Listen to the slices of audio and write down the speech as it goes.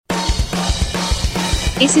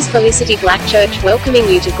This is Felicity Blackchurch welcoming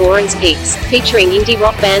you to Goran's Peaks, featuring indie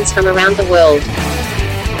rock bands from around the world.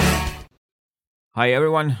 Hi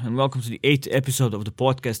everyone, and welcome to the 8th episode of the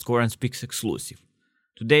podcast Goran's Peaks exclusive.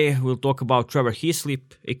 Today we'll talk about Trevor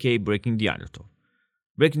Heaslip, aka Breaking the Undertow.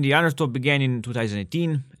 Breaking the Undertow began in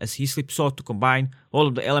 2018 as Heaslip sought to combine all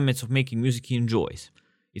of the elements of making music he enjoys.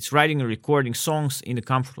 It's writing and recording songs in the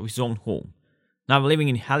comfort of his own home. Now living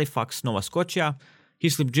in Halifax, Nova Scotia,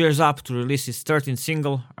 Heaslip gears up to release his 13th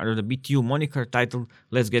single under the BTU moniker titled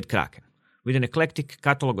Let's Get Crackin'. With an eclectic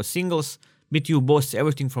catalog of singles, BTU boasts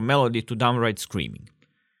everything from melody to downright screaming.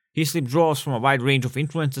 Heaslip draws from a wide range of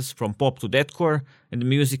influences from pop to deathcore, and the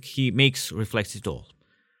music he makes reflects it all.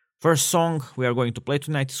 First song we are going to play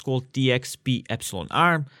tonight is called TXP Epsilon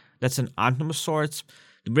R. That's an anthem of sorts,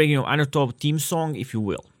 the Breaking of Undertow theme song, if you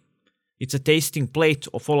will. It's a tasting plate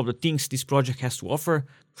of all of the things this project has to offer,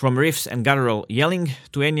 from riffs and guttural yelling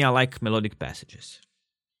to Enya-like melodic passages.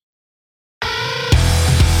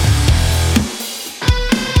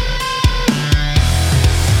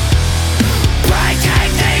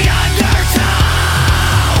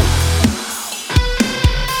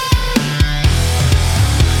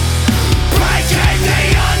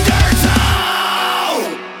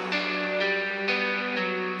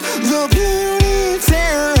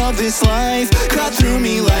 This life cut through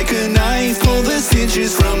me like a knife, pull the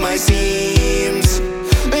stitches from my seams.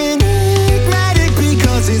 Enigmatic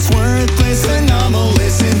because it's worthless,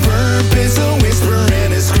 anomalous in purpose, a whisper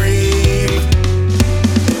and a scream.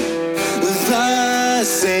 The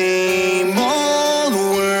same old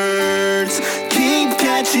words keep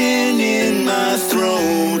catching in my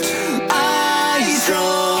throat. I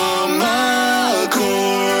strum a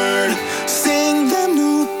chord, sing them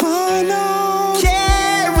note by note.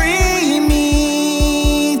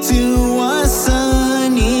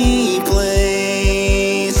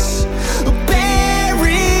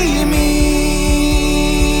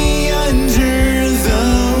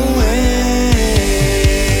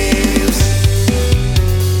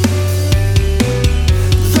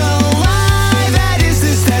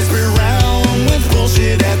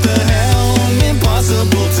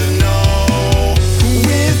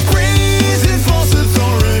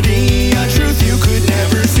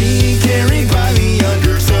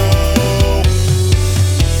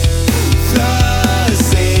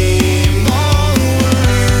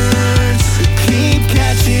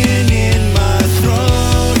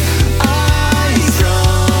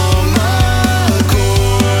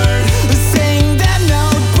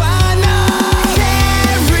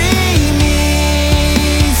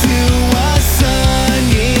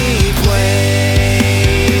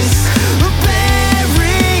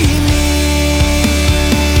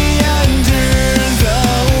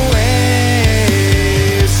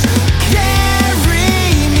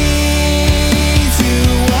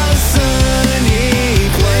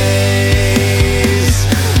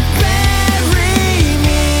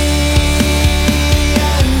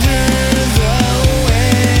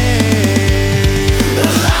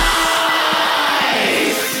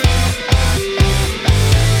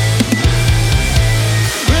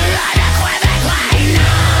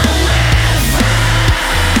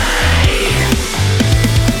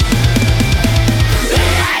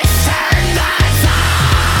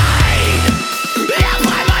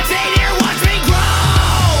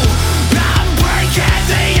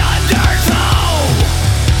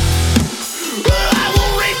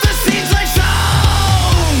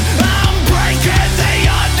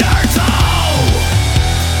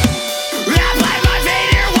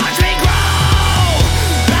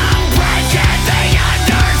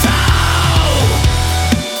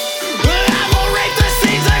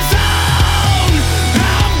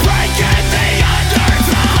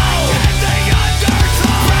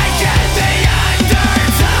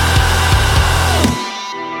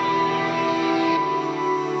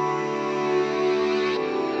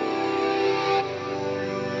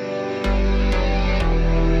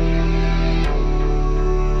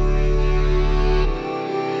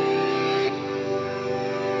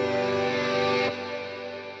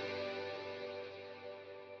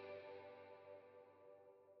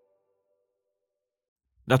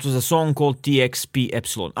 That was a song called TXP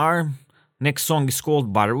Epsilon R. Next song is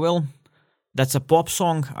called Butterwell. That's a pop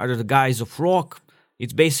song under the guise of rock.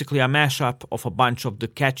 It's basically a mashup of a bunch of the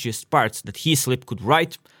catchiest parts that Heaslip could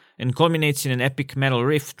write and culminates in an epic metal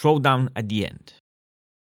riff throwdown at the end.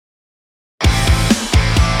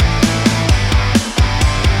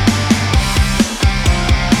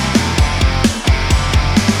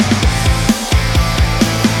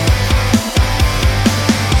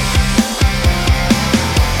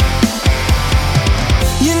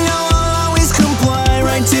 You know I'll always comply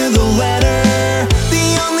right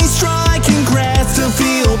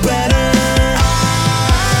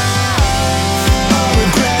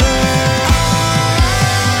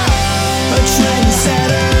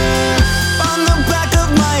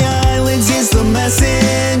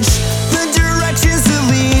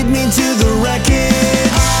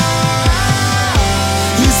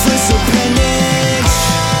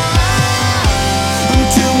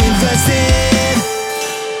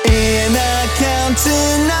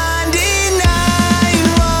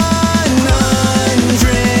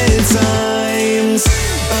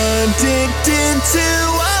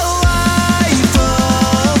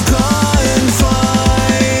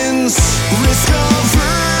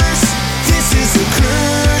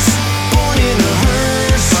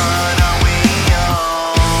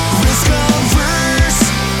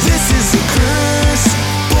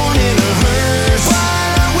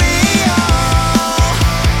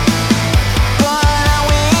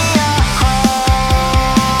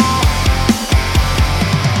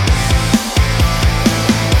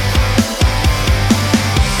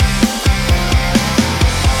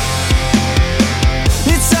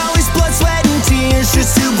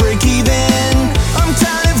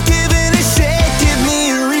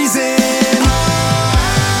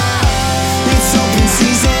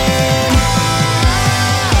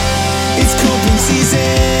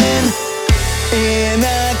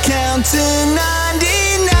count to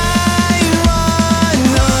 99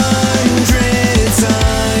 100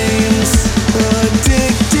 times.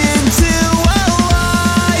 Addicted to a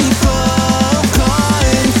life of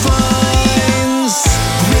confines.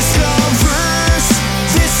 Risk averse,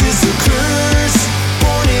 this is a curse.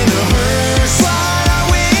 Born in a hearse, what are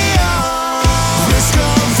we all? Risk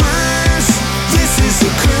averse, this is a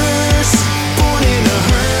curse. Born in a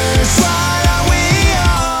hearse, what are we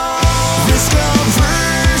all? Risk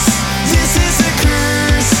averse, this is a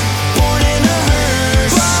curse. Born in a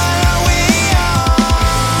hearse, what are we all?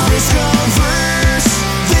 Risk averse,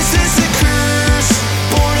 this is a curse.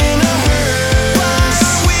 Born in a hearse, what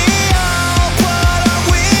are we all? What are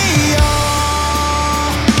we all?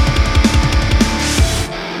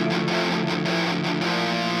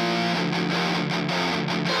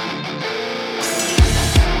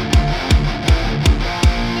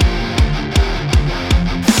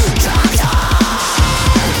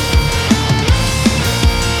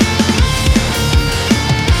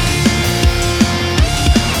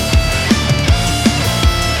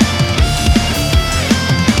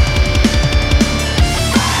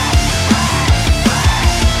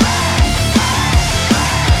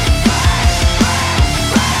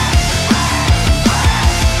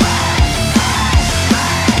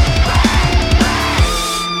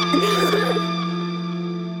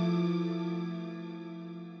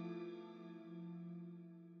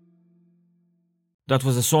 That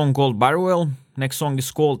was a song called Barwell. Next song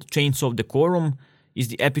is called Chains of Decorum, is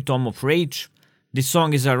the epitome of rage. This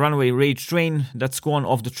song is a runaway rage train that's gone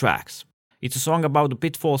off the tracks. It's a song about the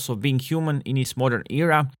pitfalls of being human in its modern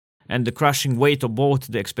era and the crushing weight of both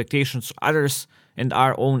the expectations of others and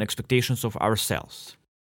our own expectations of ourselves.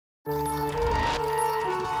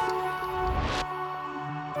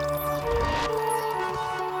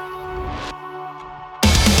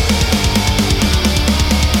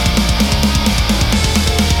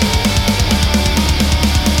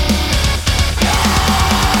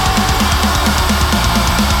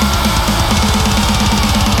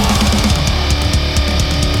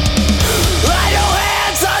 Idle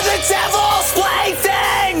hands are the devil's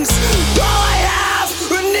playthings. All I have,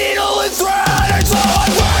 a needle and thread. And so I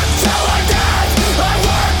work till I'm dead. I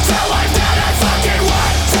work till I'm dead. I fucking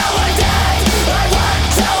work till I'm dead. I work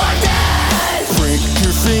till I'm dead. Prick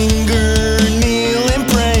your finger, kneel and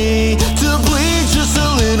pray. To bleed just a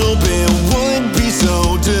little bit would be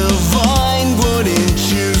so divine, wouldn't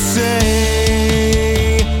you say?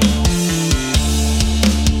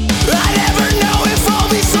 I never know if I'll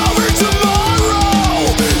be sober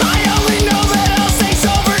tomorrow. I only know that I'll stay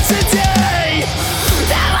sober today.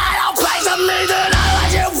 That little place of me that I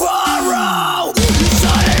let you borrow. You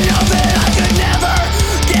should've known that I could never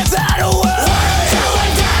give that away. Work till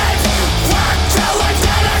I'm dead. Work till I'm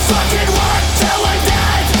dead. I fucking work till I'm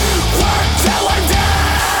dead. Work till I'm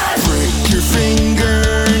dead. Prick your finger,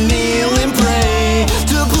 kneel and pray.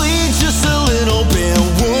 To bleed just a little bit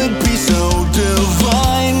would be so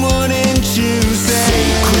divine, wouldn't you say?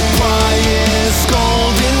 Sacred bias,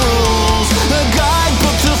 golden rules, a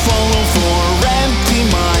guidebook to follow for empty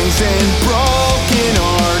minds and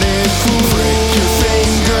broken-hearted fools. Prick your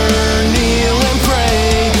finger, kneel and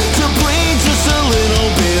pray. To bleed just a little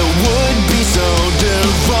bit would be so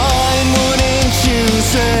divine, wouldn't you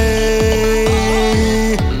say?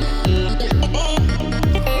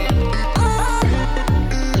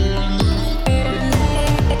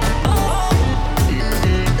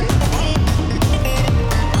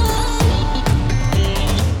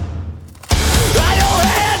 Idle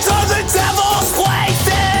hands are the devil's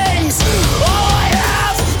playthings. All I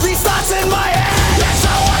have, these thoughts in my head. And so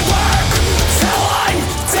I work till I'm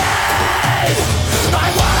dead. I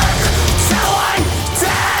work till I'm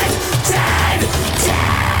dead, dead, dead.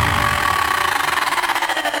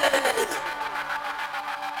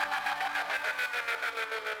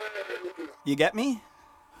 You get me?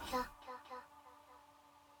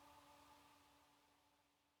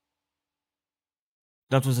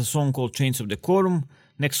 That was a song called Chains of Decorum.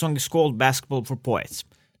 Next song is called Basketball for Poets.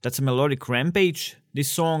 That's a melodic rampage. This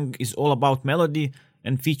song is all about melody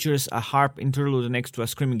and features a harp interlude next to a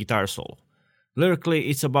screaming guitar solo. Lyrically,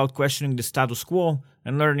 it's about questioning the status quo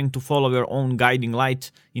and learning to follow your own guiding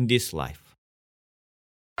light in this life.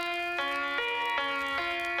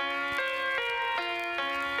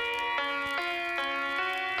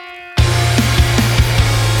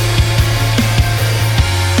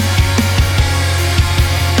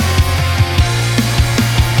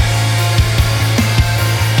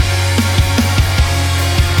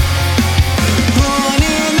 On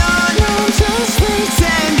and on, I'm just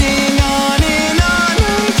pretending. On and on,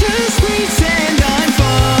 I just pretend I'm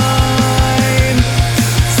fine.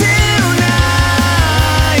 Till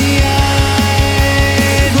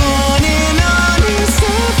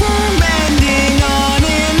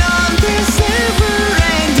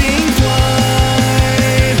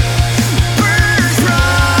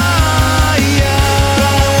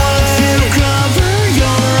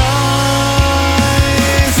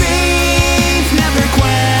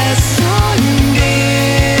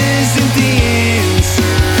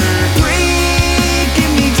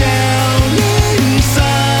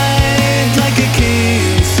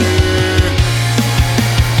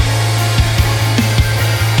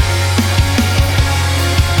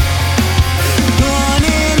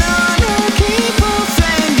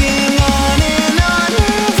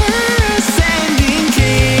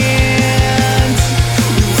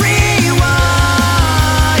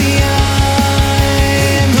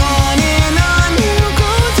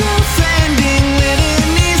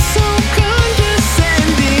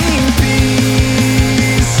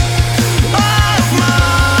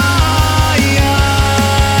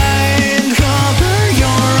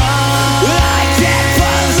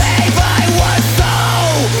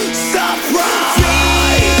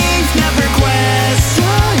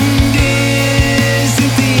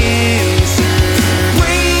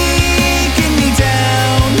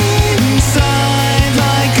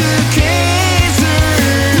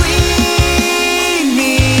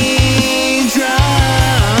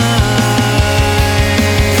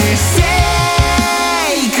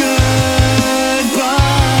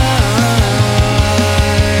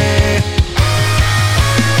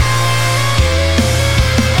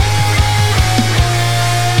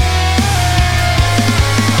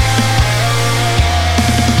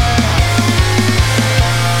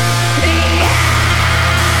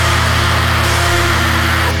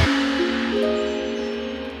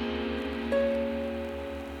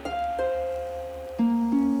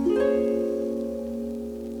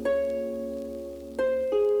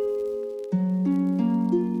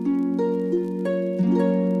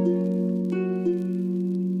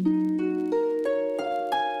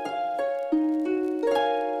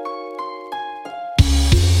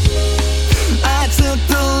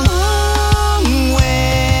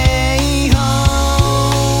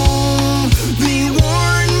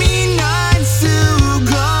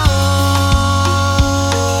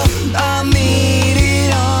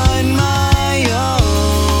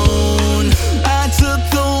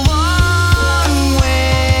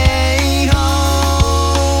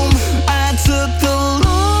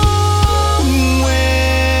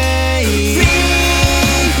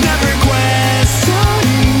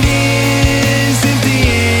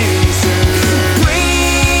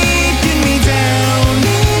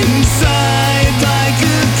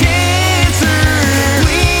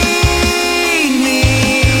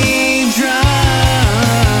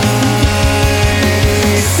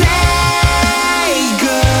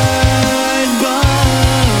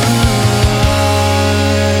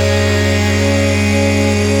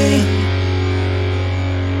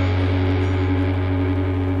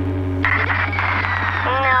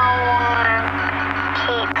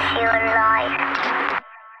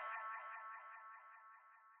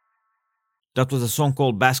That was a song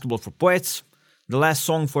called Basketball for Poets. The last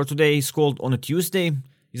song for today is called On a Tuesday.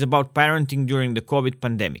 It's about parenting during the COVID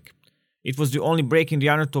pandemic. It was the only Breaking the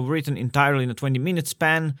Undertow written entirely in a 20-minute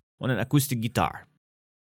span on an acoustic guitar.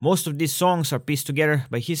 Most of these songs are pieced together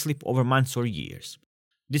by Hislop over months or years.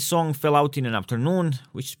 This song fell out in an afternoon,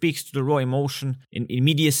 which speaks to the raw emotion and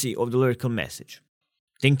immediacy of the lyrical message.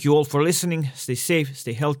 Thank you all for listening, stay safe,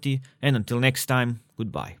 stay healthy, and until next time,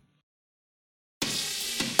 goodbye.